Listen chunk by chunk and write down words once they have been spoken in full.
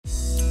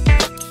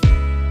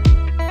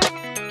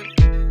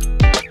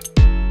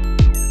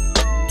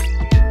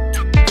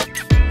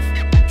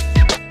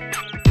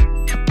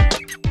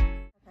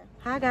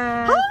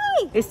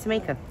It's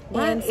Tamika.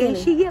 And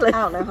she yelling?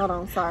 I don't know. Hold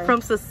on. Sorry. From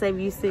Sister Save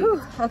You See.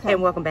 Okay.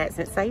 And welcome back,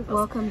 Since Save Us.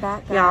 Welcome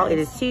back, guys. Y'all, it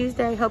is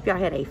Tuesday. Hope y'all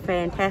had a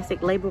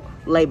fantastic Labor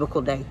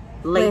Day.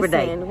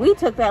 We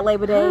took that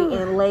Labor Day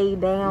and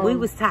laid down. We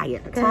was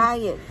tired. Okay?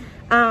 Tired.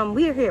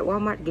 We are here at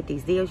Walmart to get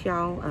these deals,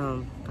 y'all.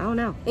 I don't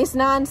know. It's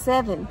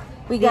 9/7.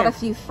 We got a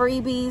few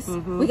freebies.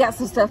 We got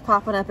some stuff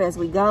popping up as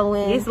we go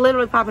in. It's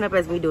literally popping up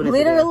as we do this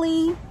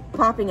Literally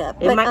popping up.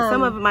 But,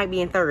 some of it might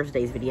be in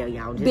Thursday's video,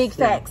 y'all. Big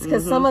facts,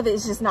 because some of it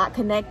is just not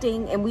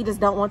connecting, and we just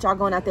don't want y'all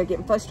going out there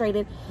getting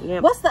frustrated.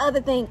 Yep. What's the other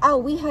thing? Oh,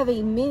 we have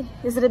a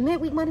is it a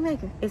midweek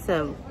moneymaker? It's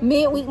a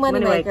midweek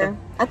moneymaker.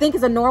 I think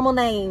it's a normal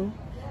name.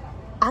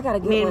 I got a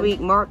good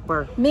midweek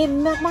marker.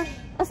 Mark.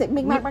 I said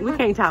midweek mark. We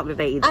can't talk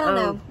today either. I don't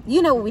know.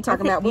 You know what we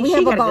talking about. When we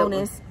have a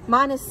bonus.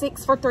 Mine is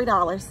 6 for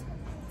 $3.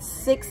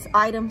 6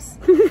 items,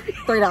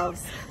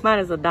 $3. Mine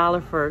is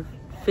 $1 for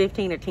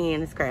 15 or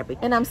 10. It's crappy.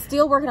 And I'm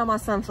still working on my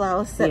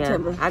sunflowers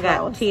September. I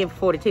got 10 for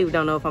 42.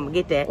 Don't know if I'm gonna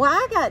get that. Well,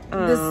 I got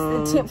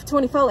this 10 for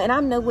 24, and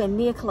I'm nowhere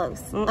near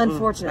close.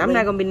 Unfortunately, I'm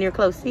not gonna be near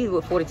close either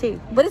with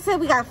 42. But it said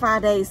we got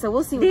 5 days, so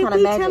we'll see what kind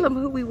of magic. Tell them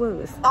who we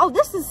was. Oh,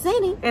 this is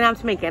Cindy. And I'm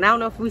Tamika. And I don't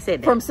know if we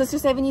said that. From Sister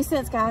Saving You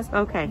Cents, guys.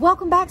 Okay.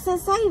 Welcome back,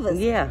 Since Save Us.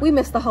 Yeah. We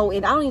missed the whole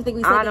end. I don't even think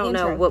we said the intro. I don't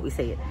know what we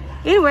said.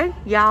 Anyway,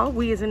 y'all,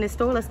 we is in this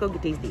store. Let's go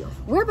get these deals.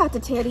 We're about to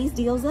tear these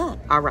deals up.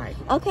 All right.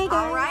 Okay,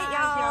 guys. All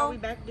right, y'all. We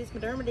back with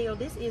this Moderna deal.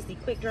 This is the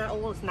quick dry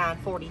oil. It's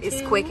 $9.42.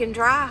 It's quick and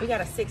dry. We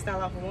got a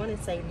 $6 off of one and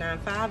save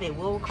 $9.5. It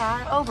will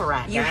require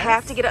override. You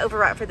have to get an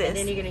override for this. And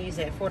then you're gonna use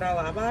that $4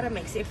 Ibotta,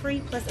 makes it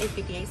free, plus a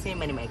 58-cent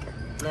moneymaker.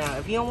 Now,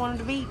 if you don't want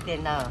them to beat,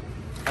 then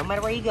no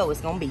matter where you go,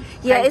 it's gonna be.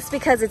 Yeah, it's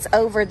because it's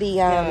over the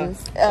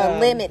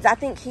limits. I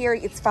think here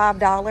it's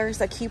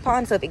 $5 a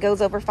coupon. So if it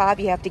goes over 5,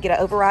 you have to get an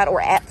override,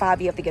 or at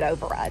 5, you have to get an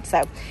override.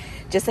 So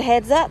just a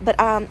heads up. But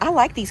I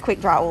like these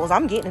quick dry oils.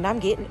 I'm getting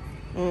it.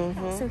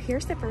 So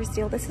here's the first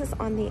deal. This is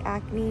on the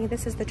Acne.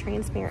 This is the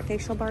transparent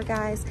facial bar,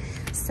 guys.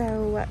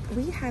 So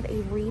we have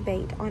a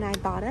rebate on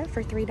Ibotta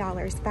for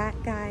 $3 back,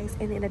 guys,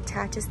 and it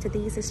attaches to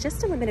these. It's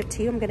just a limit of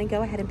 2. I'm going to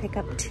go ahead and pick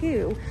up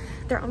 2.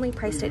 They're only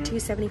priced at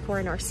 $2.74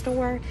 in our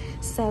store,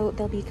 so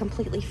they'll be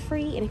completely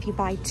free. And if you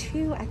buy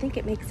 2, I think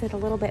it makes it a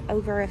little bit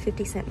over a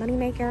 50-cent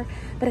moneymaker,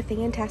 but a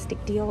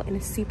fantastic deal and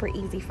a super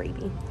easy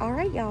freebie. All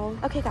right, y'all.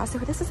 Okay, guys, so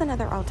this is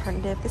another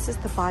alternative. This is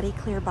the Body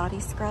Clear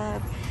Body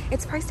Scrub.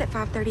 It's priced at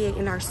 $5.38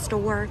 in our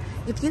store.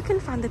 If you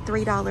can find the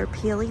 $3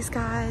 peelies,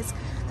 guys,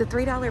 the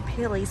 $3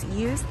 peelies,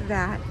 use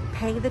that,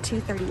 pay the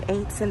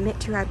 $2.38, submit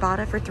to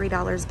Ibotta for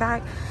 $3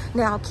 back.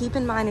 Now keep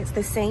in mind it's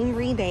the same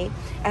rebate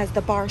as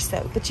the bar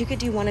soap, but you could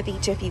do one of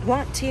each if you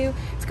want to.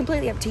 It's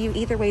completely up to you.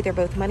 Either way, they're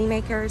both money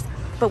makers.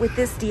 But with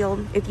this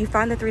deal, if you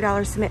find the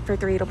 $3, submit for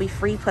 $3, it'll be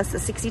free plus the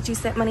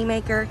 62-cent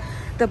moneymaker.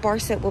 The bar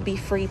soap will be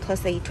free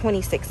plus a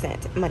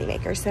 26-cent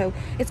moneymaker. So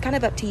it's kind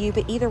of up to you,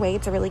 but either way,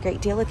 it's a really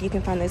great deal if you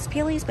can find those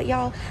peelies. But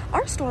y'all,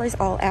 our store is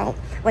all out.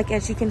 Like,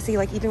 as you can see,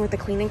 like even with the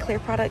Clean and Clear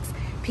products,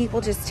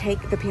 people just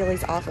take the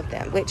peelies off of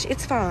them, which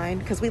it's fine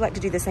because we like to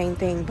do the same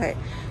thing. But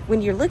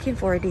when you're looking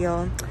for a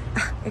deal,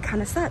 it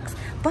kind of sucks.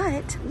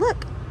 But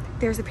look,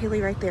 there's a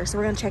peelie right there, so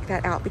we're gonna check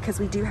that out because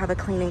we do have a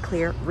Clean and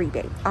Clear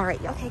rebate. All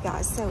right, okay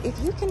guys, so if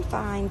you can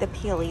find the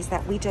peelies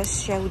that we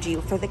just showed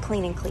you for the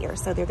Clean and Clear,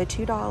 so they're the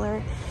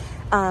 $2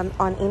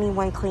 on any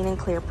one Clean and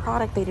Clear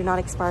product. They do not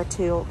expire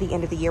till the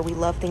end of the year. We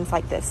love things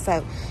like this.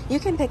 So you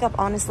can pick up,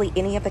 honestly,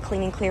 any of the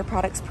Clean and Clear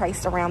products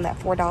priced around that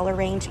 $4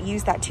 range.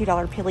 Use that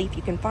 $2 peelie if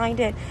you can find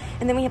it.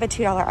 And then we have a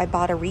 $2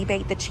 Ibotta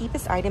rebate. The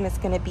cheapest item is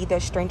going to be the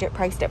Stringent,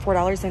 priced at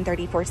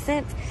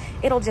 $4.34.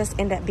 It'll just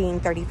end up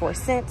being 34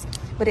 cents,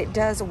 but it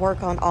does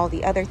work on all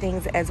the other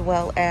things as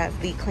well as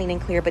the Clean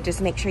and Clear, but just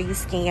make sure you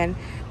scan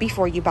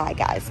before you buy,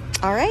 guys.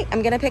 All right,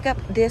 I'm going to pick up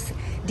this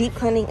Deep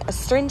Cleaning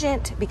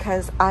Astringent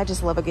because I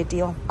just love a good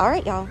deal. All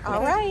right, y'all.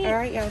 All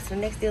right, y'all. So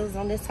the next deal is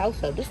on this house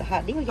soap. This is a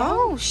hot deal, y'all.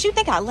 Oh, shoot,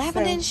 they got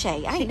lavender and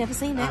shea. I ain't never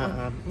seen that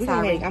one.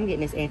 Sorry. I'm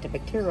getting this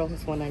antibacterial.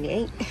 It's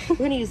 $1.98. We're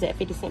going to use that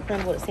 50-cent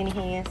printable that Cindy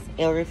has.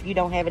 Or if you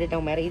don't have it, it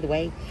don't matter either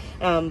way.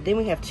 Then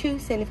we have 2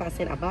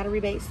 75-cent Ibotta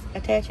rebates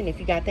attaching. If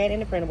you got that in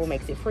the printable,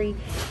 makes it free.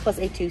 Plus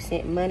a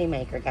 2-cent money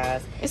maker,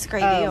 guys. It's a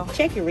great deal.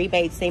 Check your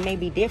rebates. They may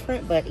be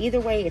different, but either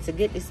way, it's a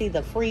good to see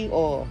the free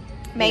or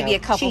maybe a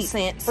couple cheap.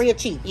 Cents. Free or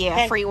cheap. Yeah,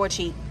 okay? Free or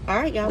cheap. All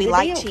right, y'all. We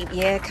like cheap.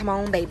 Yeah, come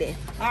on, baby.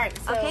 All right.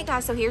 So okay,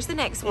 guys, so here's the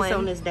next one. It's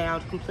on this Dow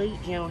Complete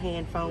Gentle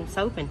Hand Foam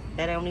Soaping.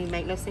 That don't even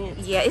make no sense.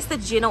 Yeah, it's the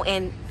gentle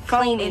and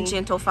clean and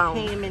gentle foam.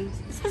 Hammond.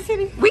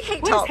 We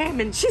can't talk.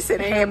 Hammond? She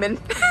said Hammond.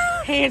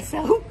 Hand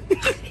soap.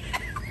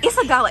 It's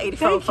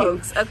 $1.84,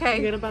 folks.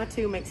 Okay. You're gonna buy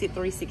 2, makes it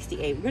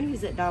 $3.68. We're gonna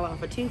use that $1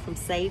 off of 2 from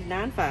Save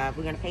 9.5.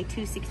 We're gonna pay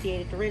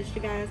 $2.68 at the register,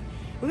 guys.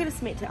 We're going to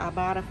submit to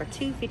Ibotta for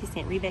 2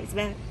 50-cent rebates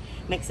back.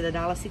 Makes it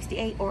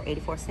 $1.68 or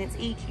 84 cents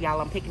each. Y'all,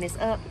 I'm picking this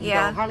up. You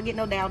don't hardly get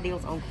no down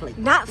deals on Fleet.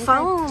 Not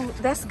foam.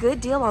 That's good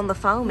deal on the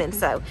foam. And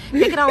so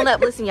pick it on up.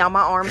 Listen, y'all,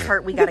 my arms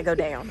hurt. We got to go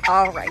down.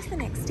 All right. The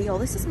next deal.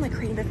 This is on the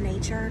Cream of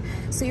Nature.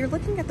 So you're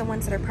looking at the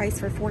ones that are priced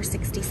for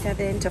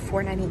 $4.67 to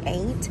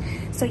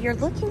 $4.98. So you're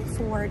looking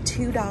for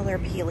 $2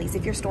 peelies.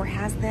 If your store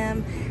has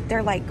them,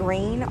 they're like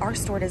green. Our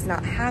store does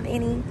not have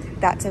any.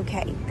 That's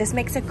okay. This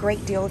makes a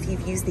great deal if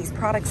you've used these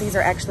products. These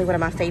are actually one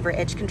of my favorite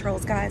edge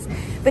controls, guys.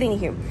 But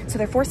anywho, so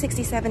they're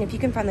 $4.67. If you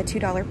can find the $2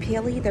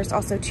 peely, there's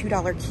also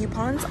 $2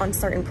 coupons on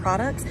certain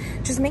products.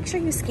 Just make sure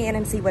you scan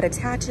and see what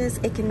attaches.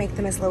 It can make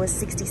them as low as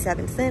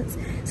 67 cents.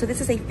 So this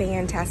is a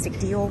fantastic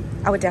deal.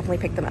 I would definitely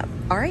pick them up.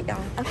 All right,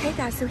 y'all. Okay,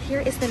 guys, so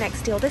here is the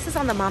next deal. This is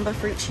on the Mamba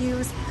fruit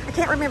chews. I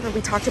can't remember if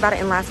we talked about it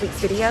in last week's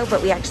video,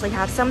 but we actually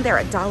have some. They're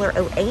at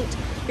 $1.08.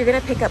 You're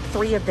gonna pick up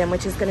 3 of them,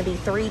 which is gonna be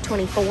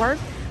 $3.24.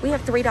 We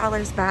have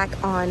 $3 back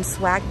on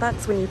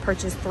Swagbucks when you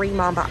purchase 3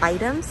 Mamba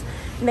items.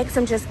 Makes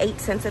them just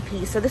 8 cents a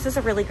piece. So this is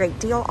a really great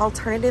deal.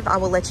 Alternative, I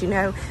will let you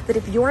know that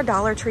if your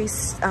Dollar Tree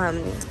carries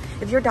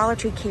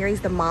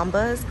the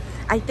Mambas,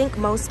 I think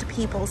most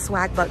people,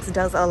 Swagbucks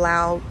does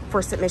allow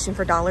for submission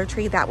for Dollar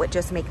Tree. That would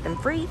just make them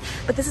free.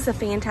 But this is a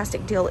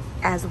fantastic deal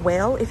as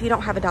well. If you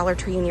don't have a Dollar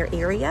Tree in your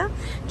area,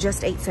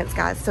 just 8 cents,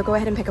 guys. So go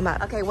ahead and pick them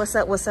up. Okay, what's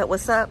up, what's up,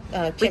 what's up?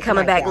 We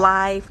coming back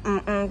live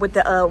with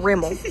the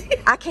Rimmel.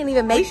 I can't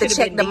even make the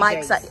check the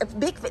mic.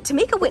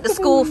 Tamika went to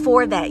school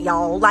for that,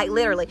 y'all. Like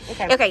literally.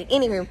 Okay,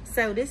 anywho.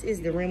 So this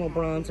is the Rimmel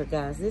bronzer,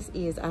 guys. This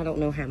is, I don't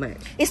know how much.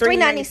 It's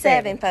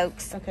 $3.97,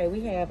 folks. Okay,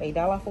 we have $1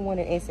 off of one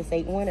and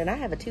SS81, and I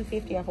have a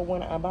 $2.50 off of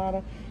one at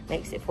Ibotta.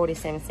 Makes it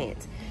 47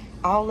 cents.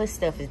 All this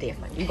stuff is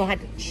different. You're gonna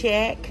have to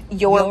check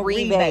your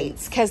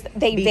rebates because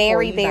they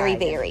vary.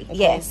 Okay.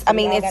 Yes, so I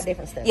mean it's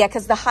different stuff. Yeah,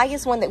 because the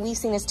highest one that we've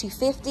seen is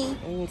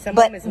 $2.50,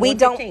 but we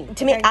don't.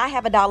 To me, I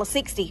have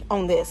 $1.60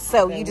 on this,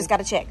 so you just got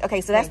to check.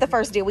 Okay, so that's the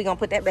first deal. We're gonna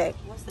put that back.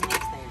 What's the next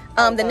thing?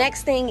 The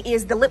next thing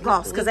is the lip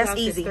gloss because that's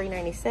easy.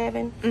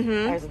 $3.97.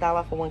 There's $1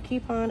 off for one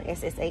coupon.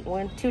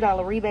 SS81,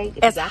 $2 rebate.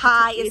 As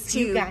high as $2.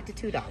 You got to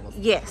 $2.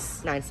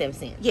 Yes. 97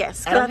 cents.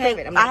 Yes. I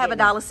have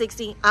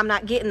 $1.60. I'm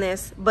not getting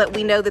this, but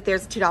we know that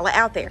there's a $2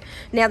 out there.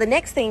 Now the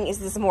next thing is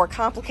this more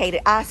complicated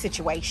eye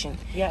situation.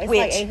 Yeah, it's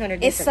like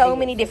 800. It's so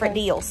many different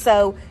deals.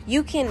 So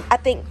you can, I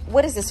think,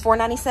 what is this?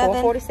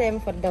 $4.97.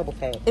 $4.47 for the double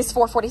pack. It's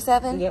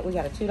 $4.47. Yeah, we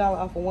got a $2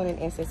 off of one in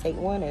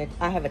SS81, and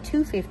I have a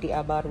 $2.50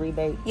 I bought a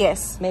rebate.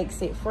 Yes.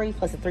 Makes it free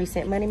plus a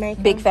 3-cent money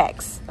maker. Big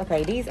facts.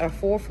 Okay, these are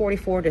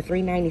 $4.44 to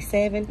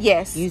 $3.97.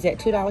 Yes. Use that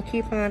 $2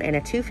 coupon and a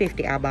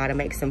 $2.50 Ibotta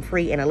makes them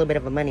free and a little bit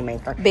of a money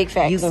maker. Big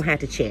facts. You're gonna have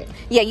to check.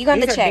 Yeah, you're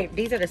gonna have to check.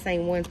 These are the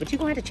same ones, but you're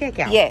gonna have to check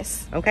out.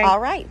 Yes. Okay. All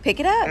right, pick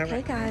it up. Okay,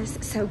 right, guys.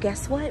 So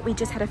guess what? We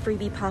just had a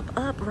freebie pop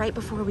up right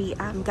before we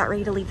got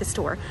ready to leave the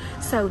store.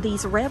 So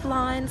these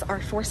Revlons are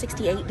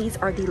 $4.68. These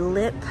are the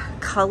lip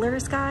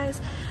colors, guys.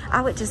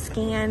 I would just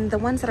scan the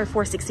ones that are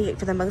 $4.68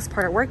 for the most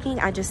part are working.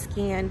 I just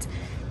scanned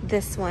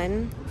this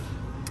one.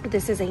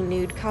 This is a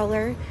nude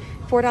color,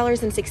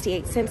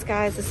 $4.68,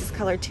 guys. This is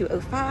color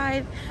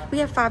 205. We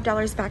have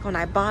 $5 back on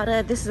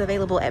Ibotta. This is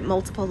available at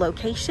multiple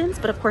locations,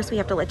 but of course we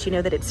have to let you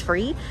know that it's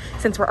free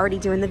since we're already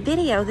doing the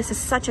video. This is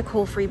such a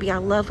cool freebie. I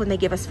love when they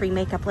give us free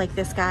makeup like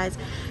this, guys.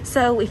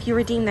 So if you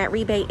redeem that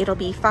rebate, it'll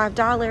be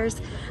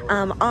 $5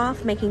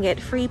 off, making it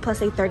free plus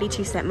a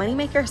 32-cent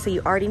moneymaker. So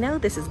you already know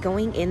this is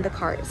going in the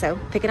cart. So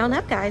pick it on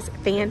up, guys.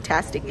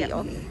 Fantastic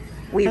deal.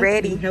 We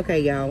ready? Okay,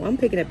 y'all. I'm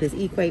picking up this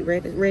Equate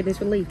Redness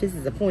Relief. This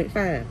is a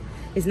 0.5.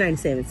 It's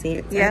 97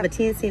 cents. Yep. I have a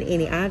 10-cent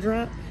any eye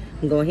drop.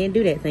 I'm go ahead and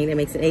do that thing. That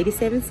makes it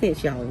 87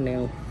 cents, y'all.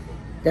 Now,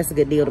 that's a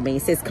good deal to me.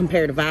 It says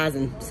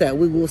comparativizing, so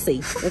we will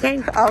see.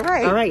 Okay? All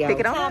right. All right, y'all. Pick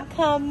it on. I'm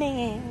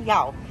coming,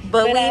 y'all.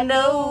 But we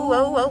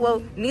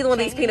know, neither one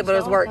of these peanut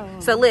butters work.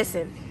 So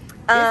listen.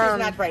 This is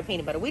not right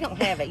peanut butter. We don't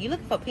have it. You're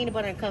looking for peanut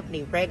butter and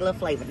company, regular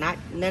flavor,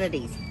 none of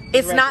these.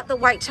 It's not the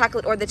white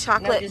chocolate or the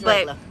chocolate,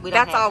 but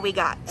that's all we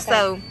got.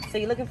 Okay. So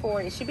you're looking for,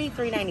 it should be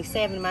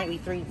 $3.97, it might be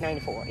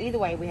 $3.94. Either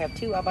way, we have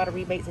 2 Ibotta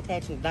rebates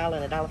attached, $1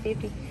 and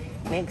 $1.50.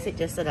 Makes it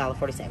just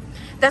 $1.47.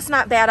 That's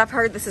not bad. I've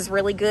heard this is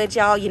really good,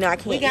 y'all. You know, I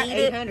can't eat it. We got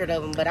 800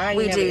 of them, but I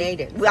ain't never ate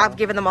it. So. I've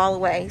given them all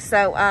away.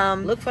 So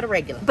look for the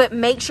regular. But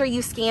make sure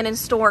you scan in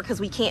store because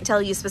we can't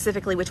tell you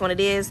specifically which one it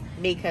is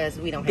because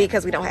we don't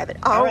have it.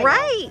 All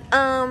right.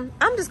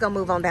 I'm just gonna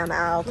move on down the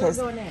aisle because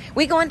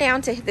we're going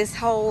down to this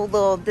whole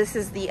little. This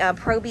is the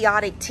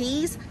probiotic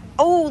teas.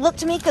 Oh, look,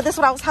 Tamika, this is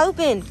what I was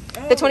hoping.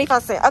 Oh. The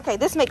 25-cent. Okay,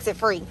 this makes it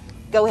free.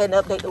 Go ahead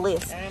and update the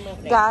list.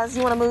 Guys,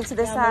 you want to move to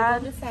this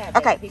side?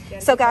 Okay,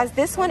 so guys,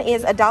 this one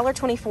is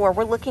 $1.24.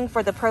 We're looking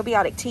for the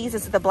probiotic teas.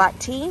 This is the black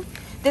tea.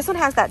 This one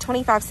has that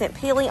 25-cent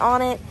peely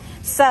on it.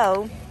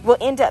 So we'll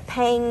end up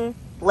paying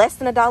less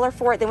than $1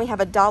 for it. Then we have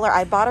a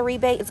 $1 Ibotta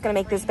rebate. It's going to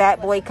make this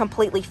bad boy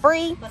completely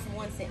free. Plus a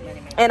 1-cent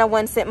moneymaker. And a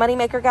 1-cent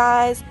moneymaker,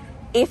 guys.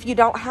 If you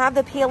don't have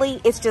the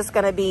peely, it's just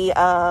going to be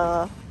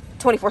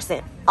 24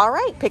 cents. All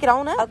right, pick it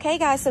on up. Okay,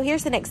 guys, so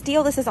here's the next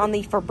deal. This is on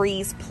the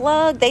FREEBIES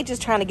plug. They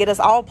just trying to get us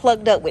all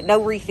plugged up with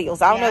no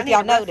refills. I don't know if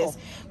y'all noticed.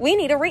 We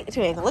need a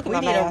refill. Look at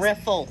my mouth. We need a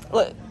refill.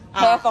 Look,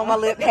 half on my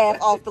lip,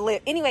 half off the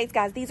lip. Anyways,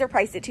 guys, these are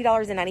priced at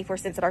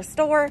 $2.94 at our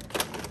store,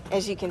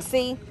 as you can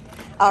see.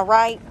 All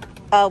right.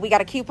 We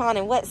got a coupon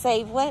and what?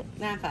 Save what?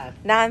 9.5.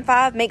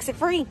 9.5 makes it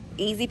free.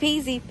 Easy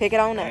peasy. Pick it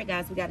on up. All right,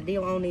 guys, we got a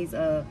deal on these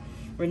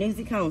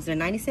Renewzi cones. They're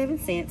 97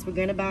 cents. We're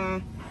gonna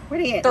buy,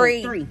 where they at?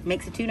 Three. Three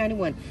makes it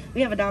 $2.91.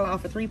 We have $1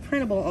 off of 3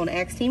 printable on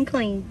Ask Team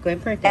Clean. Go ahead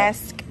and print that.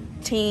 Ask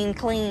Team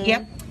Clean.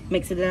 Yep,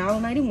 makes it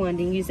 $1.91.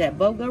 Then use that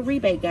BOGO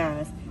rebate,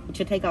 guys, which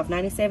will take off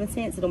 97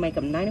 cents. It'll make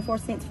them 94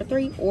 cents for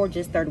 3 or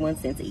just 31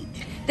 cents each.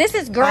 This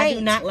is great. I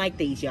do not like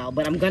these, y'all,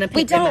 but I'm gonna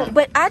pick them up.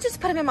 But I just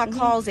put them in my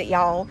closet,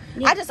 y'all.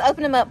 Yeah. I just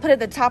open them up, put it at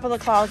the top of the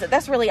closet.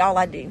 That's really all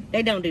I do.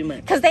 They don't do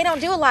much. Because they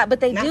don't do a lot, but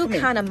they Not do for me.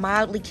 kind of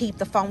mildly keep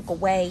the funk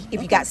away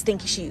if you got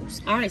stinky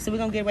shoes. All right, so we're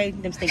gonna get away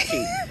with them stinky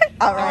shoes.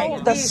 All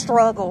right. The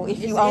struggle, if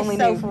you only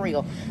so knew. for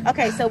real.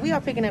 Okay, so we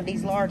are picking up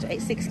these large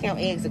 6-count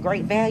eggs, a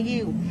great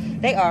value.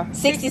 They are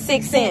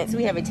 66 cents.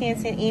 We have a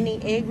 10-cent any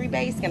egg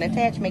rebate. It's gonna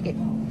attach, make it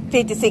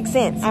 56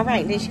 cents. all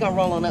right. Then she's gonna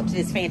roll on up to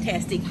this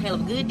fantastic, hell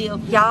of a good deal.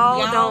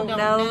 Y'all don't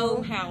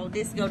know how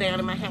this go down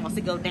in my house.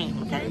 It go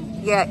down, okay?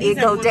 Yeah, These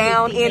it are go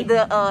down 158. in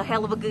the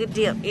hell of a good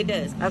dip. It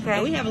does. Okay.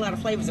 And we have a lot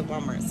of flavors at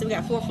Walmart. So we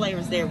got 4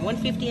 flavors there.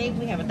 158.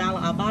 We have $1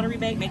 Ibotta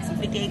rebate, makes them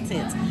 58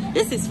 cents.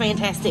 This is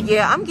fantastic.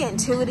 Yeah, I'm getting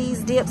 2 of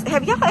these dips.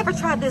 Have y'all ever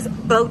tried this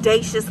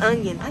bodacious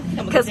onion? I think I'm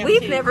gonna Because get we've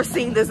them too. never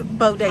seen this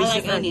bodacious I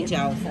like onion. onions,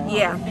 y'all. So.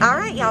 Yeah. All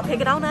right, y'all,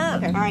 pick it on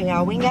up. All right,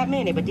 y'all. We ain't got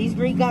many, but these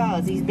Greek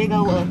gods, these big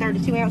old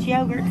 32-ounce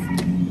yogurts.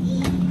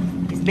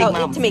 It's big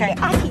mamas, Tamika, okay?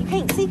 I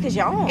can't see because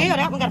y'all on. Ew,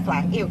 that one got to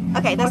fly. Ew.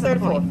 Okay, that's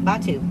 34. the point. Buy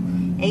 2.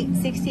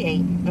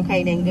 8.68.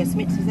 Okay, then you're gonna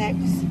submit to Zach.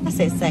 I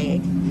said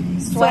SAG.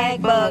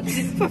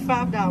 Swagbucks for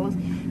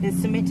 $5. Then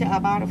submit to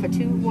Ibotta for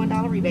 2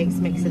 $1 rebates.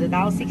 Makes it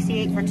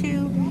 $1.68 for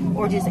 2,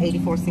 or just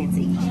 84 cents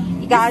each.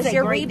 You guys, This is a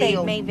your great rebate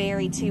deal. may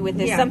vary too with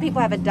this. Yeah. Some people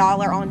have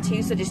 $1 on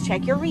 2, so just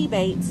check your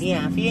rebates.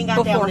 Yeah, if you ain't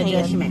got that one,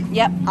 adjust your math.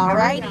 Yep. All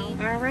right.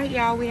 All right,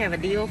 y'all. We have a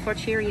deal for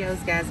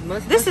Cheerios, guys.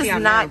 This is y'all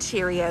not know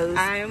Cheerios.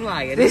 I am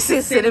lying. This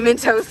is Cinnamon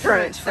Toast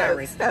Crunch,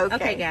 Sorry. folks.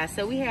 Okay, guys.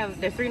 So we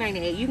have the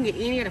 $3.98. You can get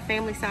any of the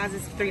family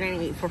sizes for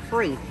 $3.98 for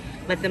free.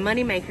 But the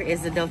moneymaker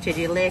is the Dolce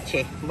de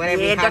Leche,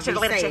 whatever you Dolce de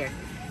Leche. say it.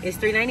 It's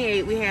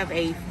 $3.98. We have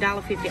a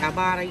 $1.50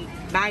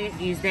 Ibotta. Buy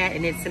it, use that,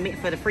 and then submit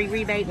for the free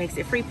rebate. Makes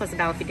it free plus a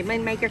 $1.50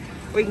 moneymaker.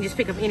 Or you can just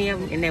pick up any of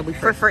them, and they'll be free.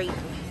 For free.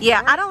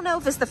 Yeah, I don't know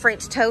if it's the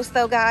French toast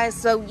though, guys.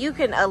 So you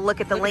can look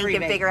at the link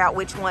and figure out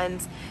which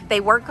ones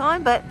they work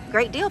on. But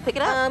great deal, pick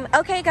it up.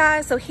 Okay,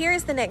 guys. So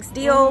here's the next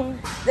deal.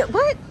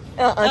 What?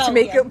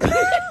 Tamika.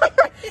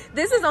 Yeah.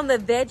 This is on the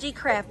Veggie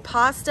Craft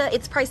Pasta.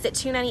 It's priced at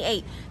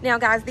 $2.98. Now,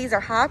 guys, these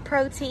are high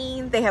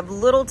protein. They have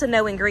little to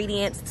no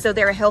ingredients, so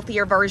they're a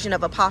healthier version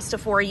of a pasta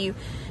for you.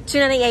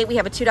 $2.98. We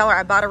have a $2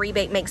 Ibotta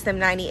rebate, makes them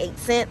 98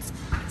 cents.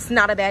 It's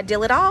not a bad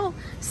deal at all.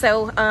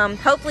 So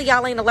hopefully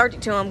y'all ain't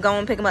allergic to them. Go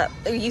and pick them up.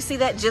 You see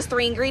that? Just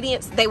 3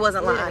 ingredients. They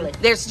wasn't lying. Literally.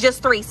 There's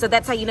just 3, so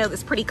that's how you know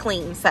it's pretty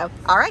clean. So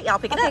all right, y'all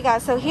pick it up. Okay,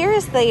 guys. So here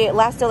is the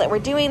last deal that we're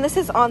doing. This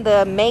is on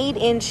the Made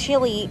in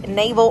Chili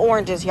navel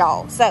oranges,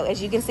 y'all. So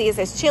as you can see, it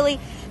says chili.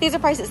 These are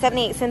priced at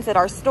 78 cents at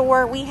our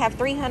store. We have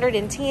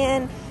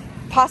 310,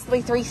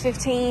 possibly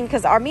 315,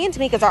 because me and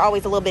Tamika's are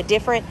always a little bit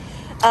different.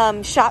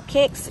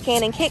 Shopkick,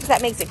 Canon Kicks,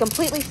 that makes it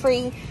completely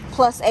free,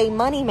 plus a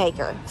money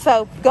maker.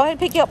 So go ahead and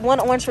pick you up 1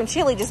 orange from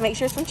Chili. Just make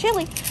sure it's from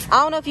Chili.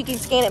 I don't know if you can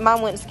scan it.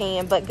 Mine wouldn't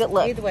scan, but good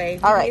luck. Either way,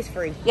 all right, it's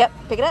free. Yep,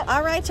 pick it up.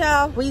 All right,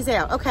 y'all. We's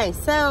out. Okay,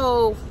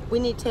 so we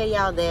need to tell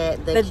y'all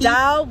that The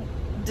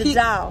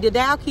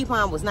Dow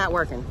coupon was not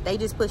working. They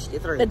just pushed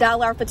it through. the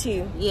 $1 for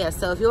 2. Yeah,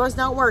 so if yours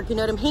don't work, you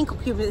know them Hinkle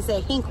coupons that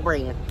say Hinkle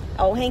brand.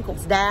 Oh,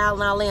 Hinkles. Dial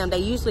and all them, they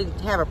usually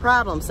have a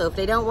problem. So if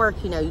they don't work,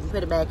 you know, you can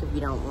put it back if you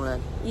don't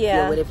want to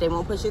deal with it, if they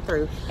won't push it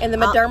through. And the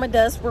Moderna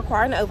does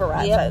require an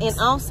override. Yep, folks.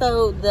 and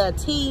also the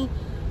tea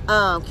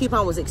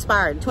coupon was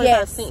expired.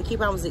 25-cent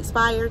coupon was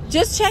expired.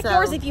 Just check So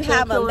yours if you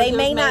have them. They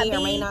may not or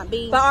may not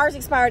be. But ours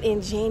expired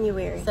in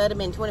January. So it'd have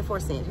been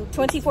 24 cents.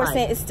 24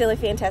 cents is still a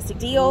fantastic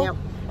deal. Yep.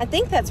 I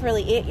think that's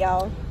really it,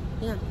 y'all.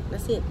 Yeah,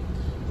 that's it.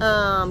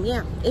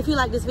 Yeah, if you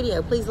like this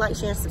video, please like,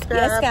 share, and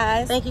subscribe. Yes,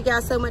 guys. Thank you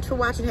guys so much for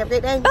watching. Have a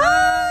great day.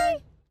 Bye.